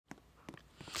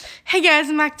Hey guys,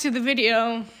 I'm back to the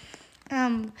video.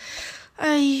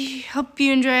 I hope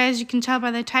you enjoy. As you can tell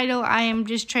by the title, I am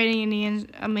just trading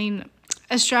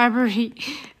a strawberry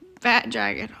bat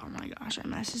dragon. Oh my gosh, I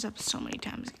messed this up so many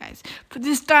times, guys. But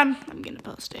this time, I'm gonna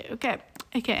post it.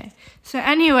 Okay. So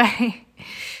anyway,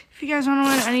 if you guys want to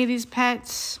win any of these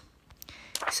pets,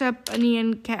 except a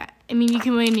neon cat. I mean, you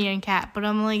can win a neon cat, but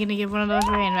I'm only gonna give one of those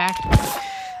away and back.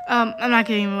 I'm not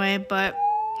giving them away, but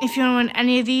if you want to win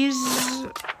any of these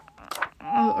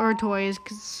or toys,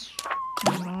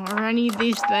 or any of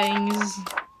these things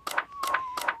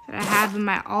that I have in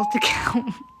my alt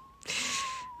account,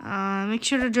 make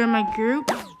sure to join my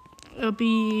group. It'll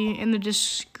be in the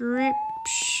description.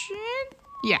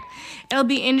 Yeah, it'll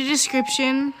be in the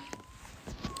description,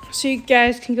 so you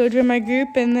guys can go join my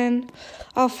group, and then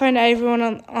I'll find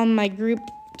everyone on my group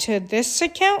to this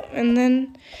account. And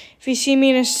then if you see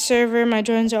me in a server, my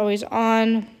joins are always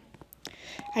on.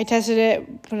 I tested it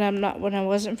when I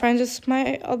wasn't friends with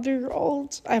my other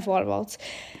alts. I have a lot of alts.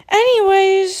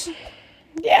 Anyways,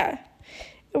 yeah,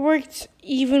 it worked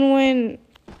even when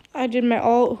I did my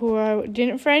alt who I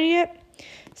didn't friend yet.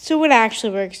 So it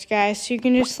actually works, guys. So you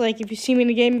can just, like, if you see me in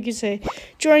the game, you can say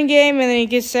join game, and then you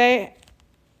can say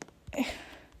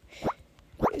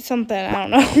something. I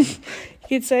don't know.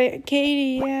 You could say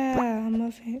Katie, yeah, I'm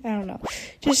a fan. I don't know.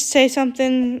 Just say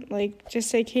something, like, just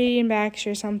say Katie and Bax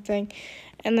or something.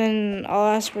 And then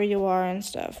I'll ask where you are and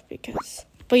stuff,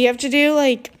 but you have to do,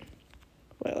 like,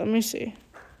 wait, let me see.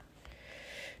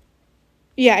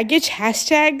 Yeah, it gets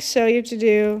hashtags, so you have to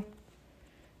do,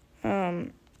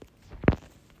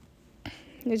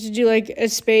 like, a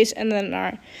space and then an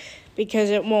R, because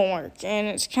it won't work. And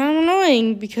it's kind of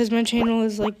annoying because my channel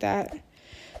is like that.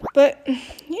 But,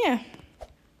 yeah.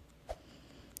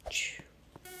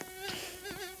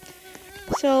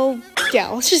 So, yeah,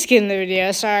 let's just get in the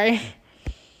video, sorry.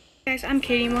 Guys, I'm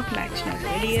Katie and welcome back to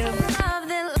another video.